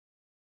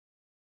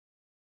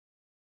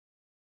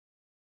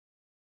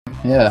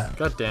Yeah.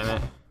 God damn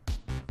it.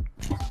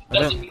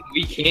 Doesn't mean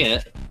we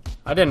can't.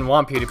 I didn't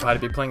want PewDiePie to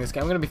be playing this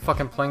game. I'm gonna be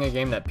fucking playing a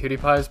game that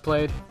PewDiePie has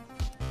played.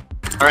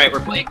 Alright, we're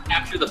playing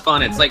Capture the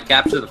Fun. It's like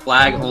Capture the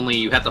Flag, only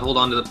you have to hold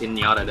on to the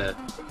pinata to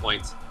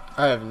points.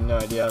 I have no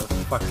idea how to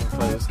fucking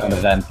play this game.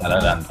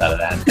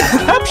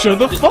 Capture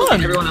the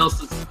fun! Everyone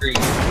else's screen.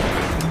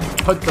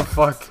 What the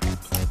fuck?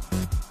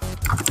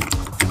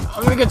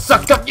 I'm gonna get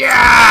sucked up,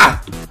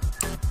 yeah!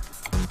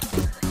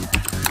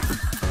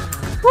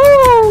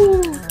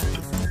 Woo!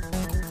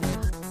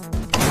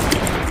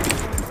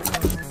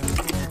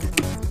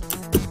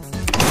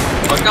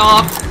 Fuck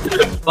off!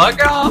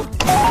 Fuck off!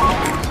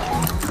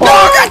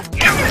 Oh, God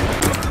damn it!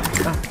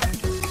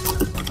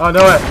 Oh,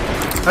 no way.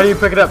 How do you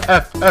pick it up?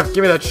 F,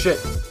 give me that shit.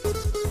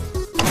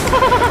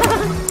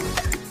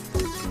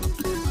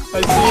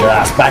 I see Get you. your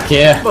ass back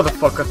here.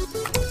 Motherfucker.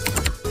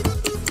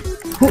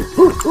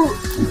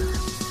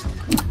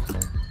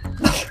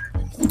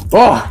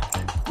 Oh!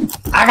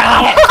 I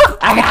got it!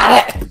 I got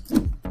it!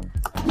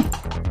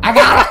 I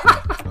got it!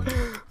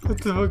 What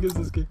the fuck is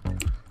this game?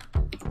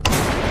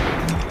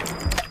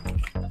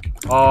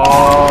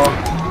 Oh.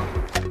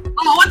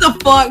 Oh, what the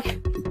fuck?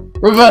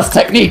 Reverse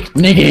technique,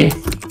 nigga!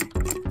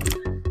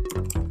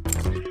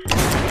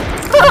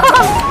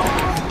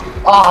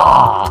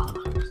 Ah!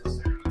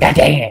 God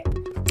dang it!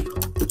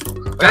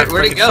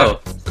 Where'd it go?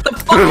 What the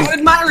fuck? What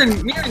did Myron?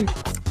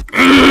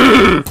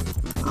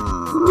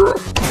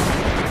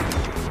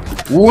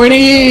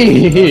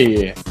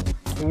 Winnie!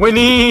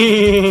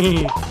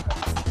 Winnie!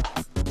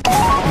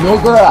 No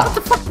girl! What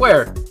the fuck?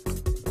 Where?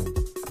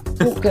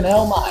 Fucking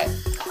hell, mate!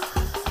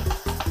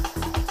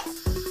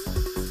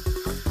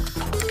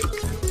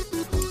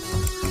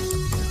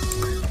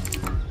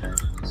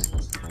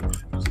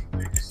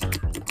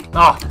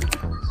 Oh.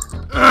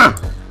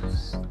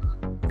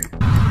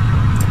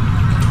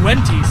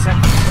 20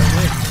 seconds to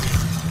win.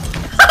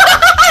 I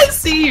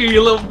see you,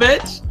 you little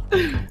bitch!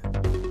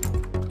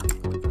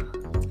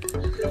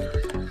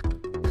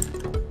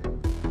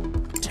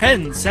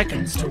 10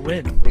 seconds to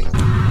win.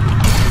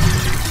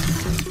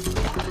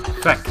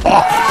 Back.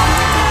 God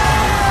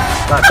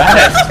damn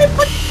it!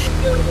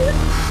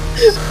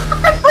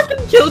 I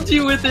fucking killed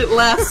you with it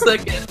last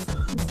second.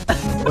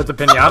 With the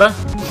pinata?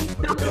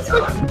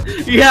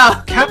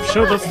 Yeah.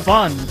 Capture the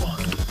fun.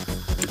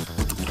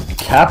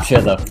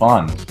 Capture the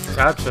fun.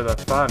 Capture the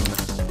fun.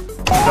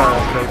 Sorry,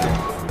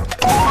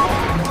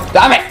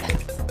 Damn it!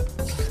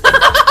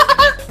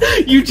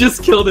 You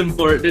just killed him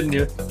for it, didn't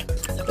you?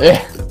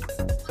 Eh.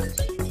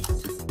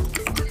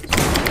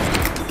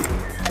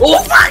 Oh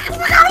fuck! Oh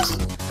my gosh!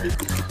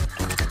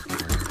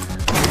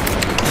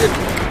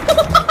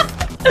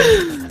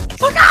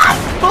 Fuck off!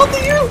 Both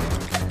of you!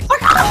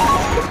 Fuck off!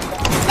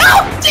 No!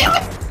 Damn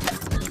it!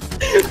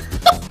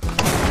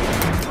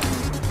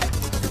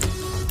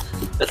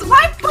 That's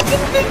my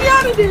fucking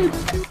pinata, dude!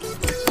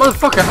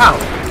 Motherfucker, how?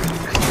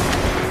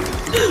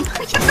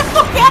 Get the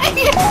fuck out of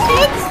here,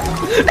 kids!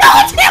 No,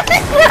 damn it!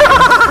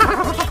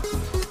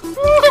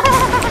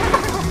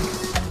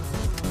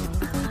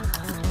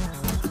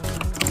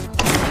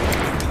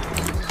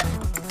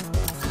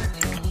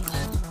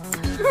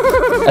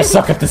 I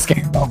suck at this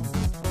game, though.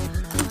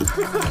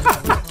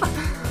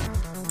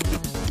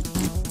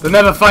 They'll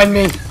never find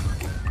me.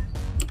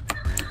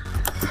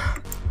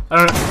 I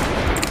don't know.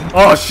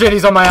 Oh shit,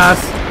 he's on my ass.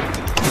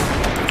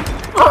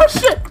 Oh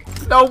shit!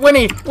 No,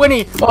 Winnie!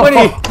 Winnie!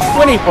 Winnie!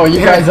 Winnie! Oh, you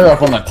guys are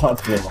up on the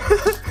top table.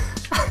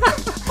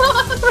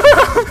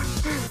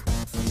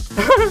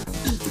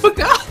 Fuck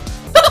off!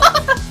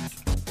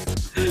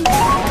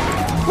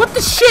 What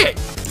the shit?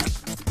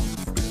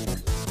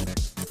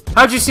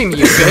 How'd you see me,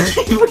 you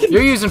bitch?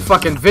 You're using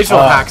fucking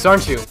visual hacks,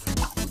 aren't you?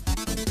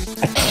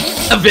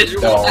 A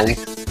visual No. hack.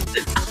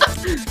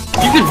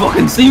 You can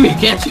fucking see me,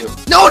 can't you?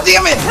 No,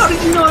 damn it! How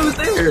did you know I was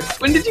there?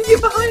 When did you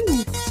get behind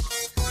me?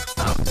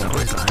 I was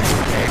always behind you,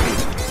 baby.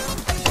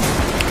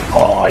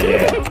 Oh,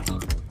 yeah.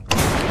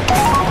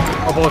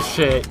 Oh,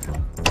 bullshit.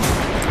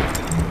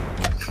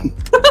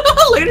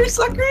 Later,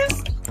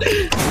 suckers!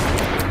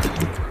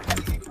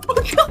 Oh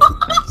gosh!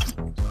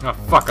 Oh,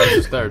 fuck, I was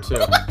just there,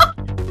 too.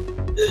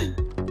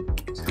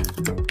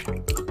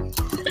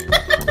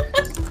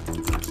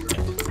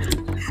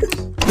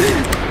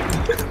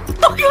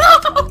 Fuck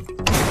off!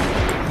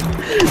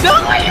 No,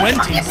 I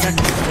 20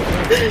 seconds to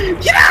win.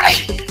 Get out of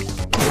here!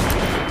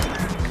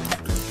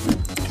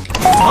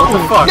 What the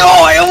fuck? No,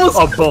 I almost.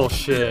 Oh,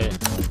 bullshit.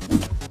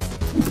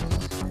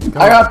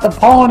 I got the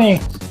pony!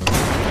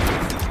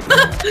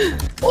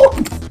 Oh.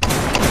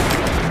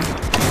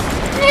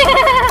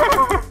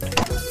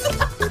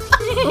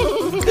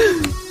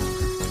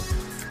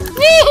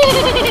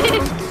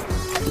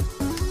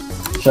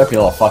 Shut up, you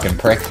little fucking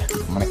prick.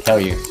 I'm gonna kill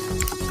you.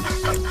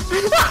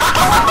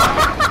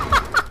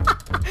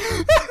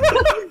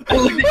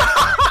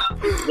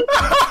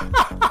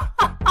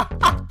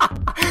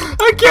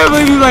 I can't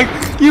believe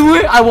you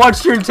went. I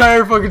watched your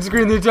entire fucking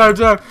screen the entire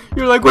time.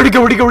 You were like, where'd he go?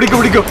 Where'd he go? Where'd he go?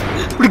 Where'd he go?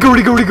 Where'd he go? Where'd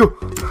he go? Where'd he go?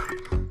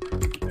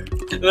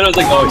 And then I was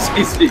like, oh,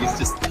 he's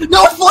just.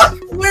 No, fuck!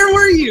 Where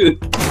were you?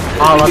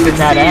 All up in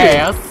that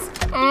ass.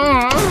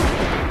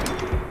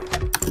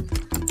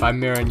 by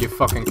Mirren, you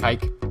fucking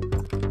kike.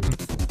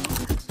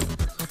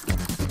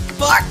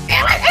 Fuck!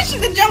 Damn it! I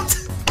should have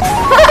jumped!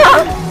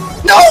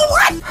 No!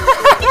 What?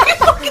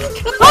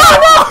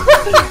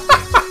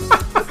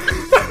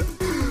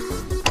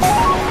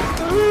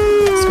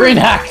 Screen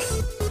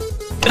hacks!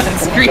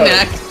 Screen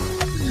hack!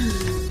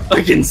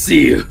 I can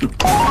see you!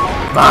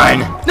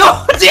 Mine!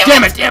 No!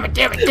 Damn it! Damn it!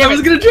 Damn it! Damn it! I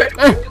was gonna try.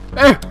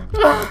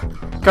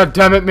 God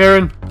damn it,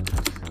 Mirren!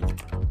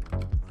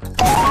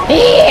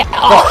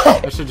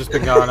 I should just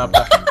been going up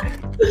there.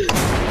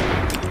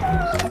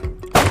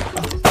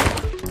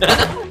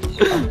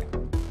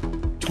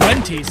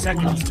 20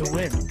 seconds to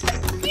win.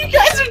 You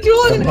guys are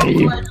doing it! I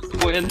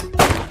just win.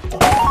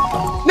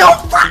 No!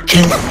 Fuck!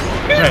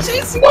 You're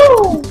chasing me! I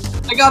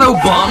got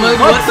Obama.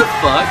 What the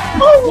fuck?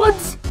 Oh, what?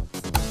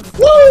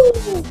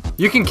 Woo!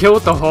 You can kill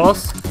with the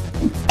horse?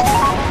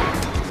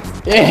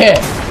 Yeah!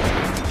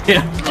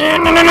 Yeah.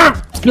 No.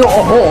 It's not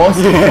a horse!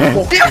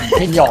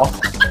 Fucking yacht.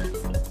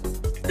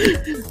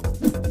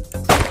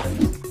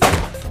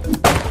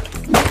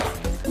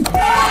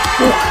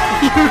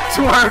 You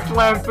twerked,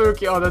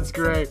 Lampuki. Oh, that's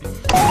great.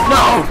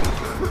 No!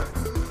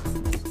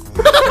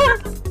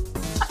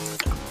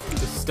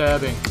 Just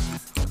stabbing.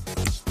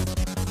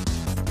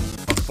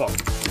 Oh, fuck.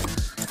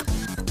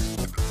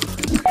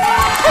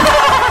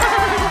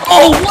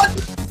 Oh, what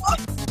the fuck?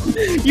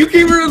 You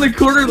came around the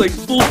corner like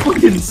full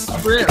fucking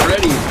sprint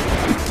ready.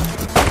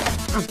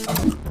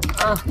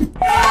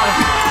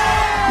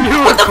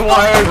 You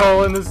acquired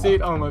hole in the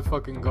seat. Oh my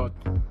fucking god.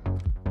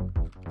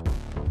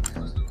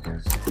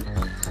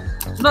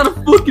 It's not a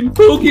fucking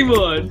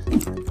Pokemon.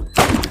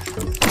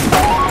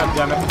 God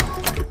damn it.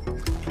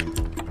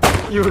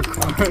 You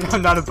acquired.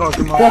 I'm not a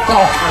Pokemon. Fuck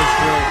off! That's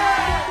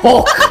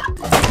Fuck!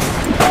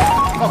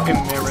 fucking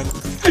Mirren.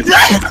 20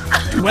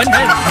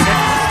 seconds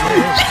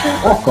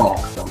Fuck off!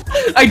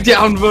 I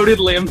downvoted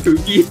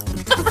Lampuki.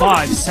 to win.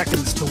 5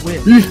 seconds to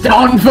win. You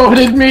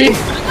downvoted me!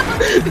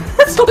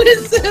 That's what it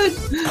said.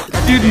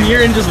 Dude,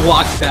 Mirren just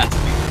walked past me.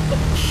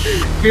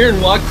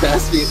 Mirren walked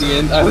past me at the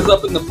end. I was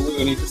up in the blue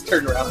and he just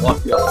turned around and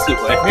walked the opposite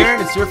way.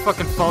 Mirren, it's your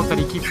fucking fault that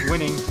he keeps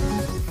winning.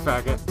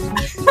 Faggot.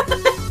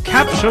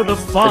 Capture the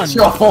fun. It's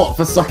your fault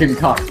for sucking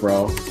cock,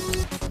 bro.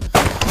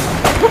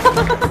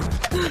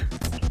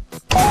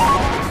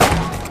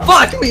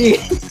 Fuck me!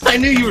 I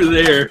knew you were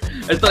there.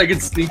 I thought I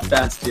could sneak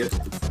past you.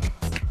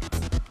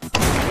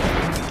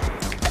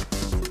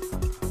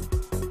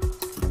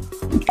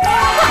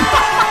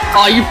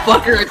 Oh, you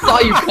fucker! I saw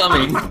you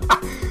coming.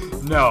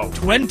 No.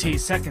 20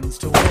 seconds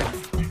to win.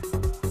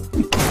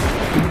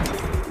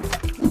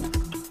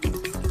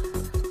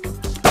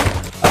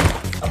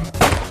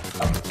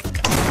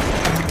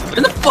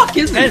 Where the fuck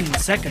is he? 10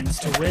 seconds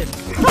to win.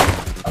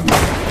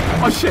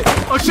 Oh shit!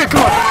 Oh shit!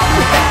 Come on!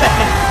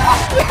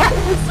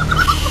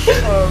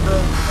 Oh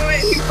man!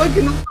 Wait, he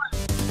fucking.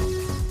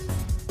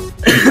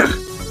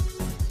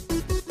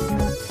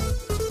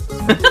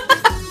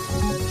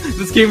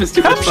 This game is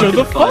too much Capture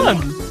the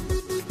fucking fun.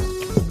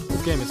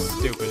 This game is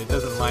stupid. It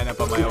doesn't line up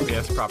on my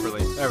OBS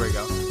properly. There we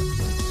go.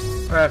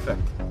 Perfect.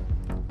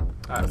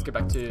 Alright, let's get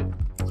back to...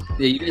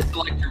 Yeah, you guys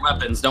select your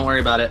weapons. Don't worry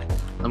about it.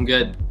 I'm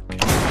good.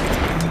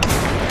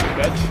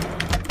 Bitch.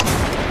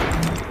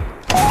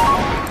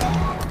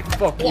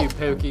 Fuck you,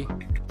 Pokey.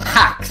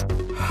 Hacks!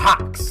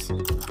 Hacks.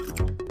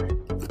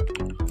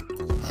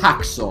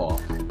 Hacksaw.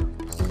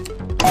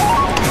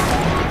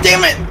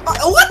 Damn it!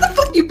 What the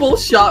fuck? You both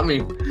shot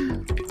me.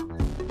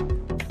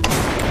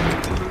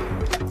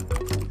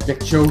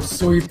 Get your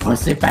sweet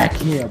pussy back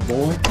here,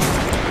 boy.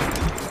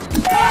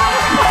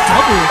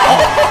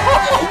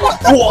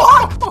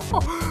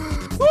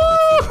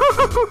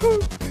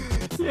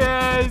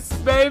 Yes,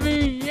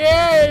 baby,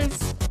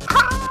 yes!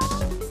 I'm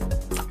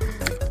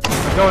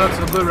going up to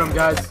the blue room,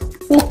 guys.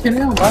 Fucking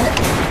hell, mate.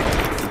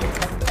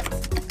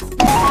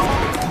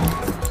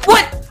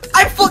 What?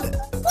 What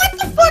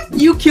the fuck?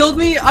 You killed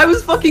me? I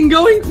was fucking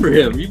going for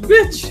him, you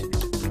bitch.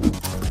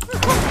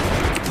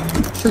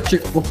 Shut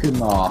your fucking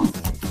mouth.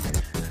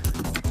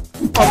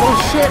 Oh,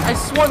 well, shit, I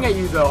swung at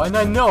you, though, and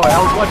I know it. I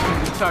was watching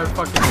the entire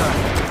fucking time.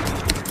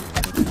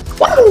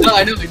 No,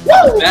 I know, they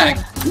brought it back.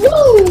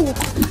 Woo!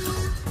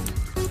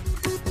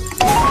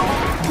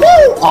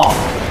 Woo! Oh!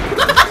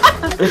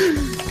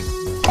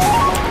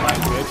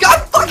 Fine, bitch. God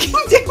fucking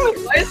damn it!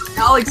 Why is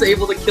Alex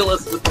able to kill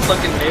us with the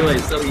fucking melee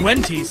so easy?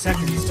 20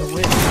 seconds to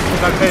win.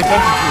 Because I pay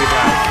attention to you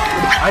guys.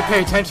 I pay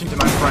attention to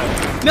my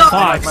friends. No,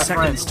 5 my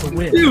seconds to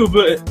win. too,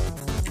 but...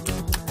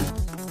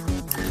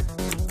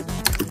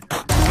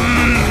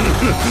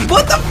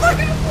 What the fuck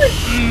is this?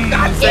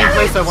 God Same damn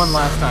place it! I won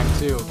last time,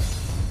 too.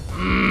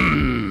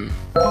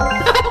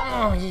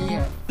 Oh,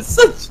 yeah.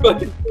 Such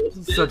fucking...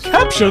 Such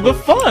Capture the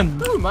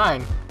fun. Ooh,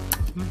 mine.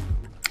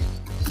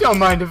 Don't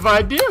mind if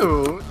I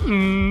do.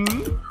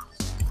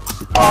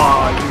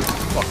 Aw, you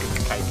fucking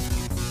kike.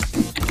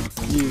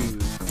 You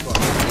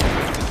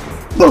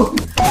fucking...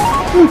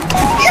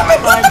 Damn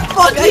it, what the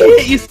fuck? I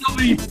hit you so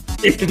many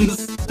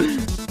things.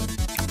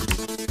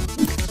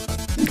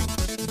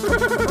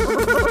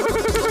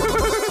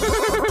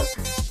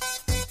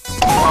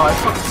 Oh, I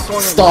fucking swung at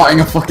you. Starting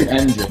a fucking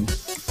engine.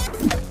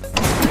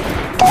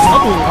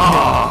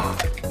 Oh.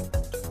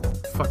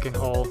 Fucking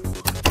hole.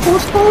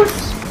 Push.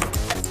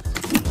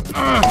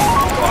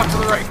 Walk to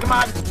the right, come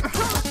on.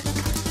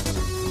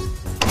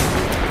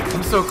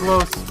 I'm so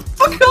close.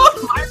 Fuck off,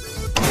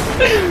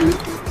 Myron!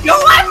 You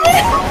let me!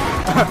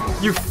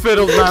 You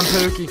fiddled, man,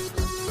 Pookie.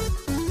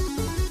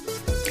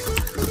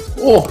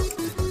 Oh!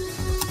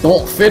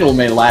 Don't fiddle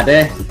me,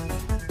 laddie.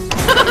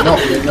 Not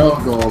the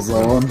no-go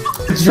zone.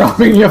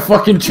 Dropping your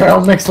fucking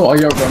trail mix while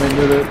you're running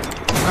with it.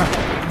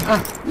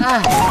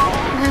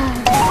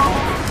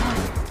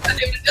 I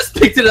just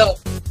picked it up.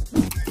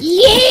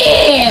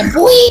 Yeah,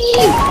 boy!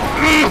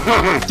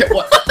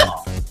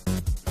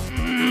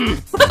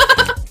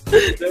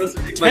 That was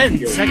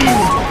 10 seconds to win.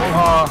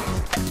 Oh,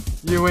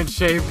 you went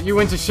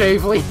to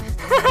Shavely.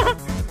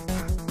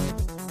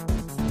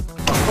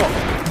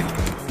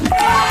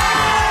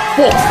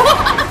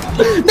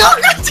 No,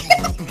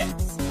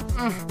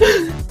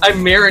 I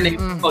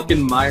marinated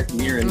fucking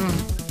Myron.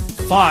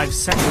 5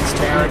 seconds to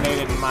win.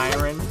 Marinated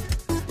Myron.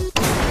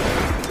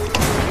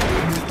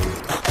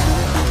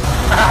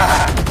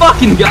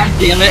 Fucking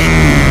goddamn it!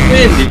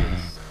 Win, dude.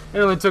 It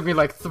only took me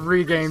like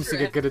 3 games to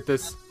get good at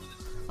this.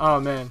 Oh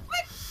man.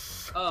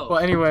 Oh. Well,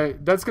 anyway,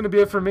 that's gonna be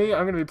it for me.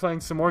 I'm gonna be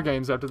playing some more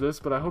games after this,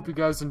 but I hope you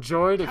guys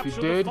enjoyed. If you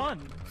Capture the did, fun.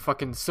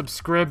 fucking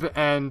subscribe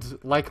and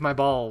like my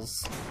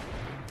balls.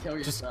 Kill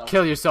Just yourself.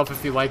 kill yourself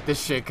if you like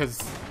this shit, cause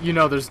you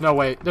know there's no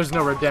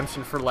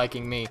redemption for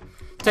liking me.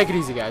 Take it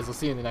easy, guys. I'll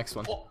see you in the next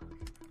one.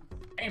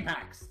 Aim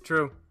hacks.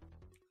 True.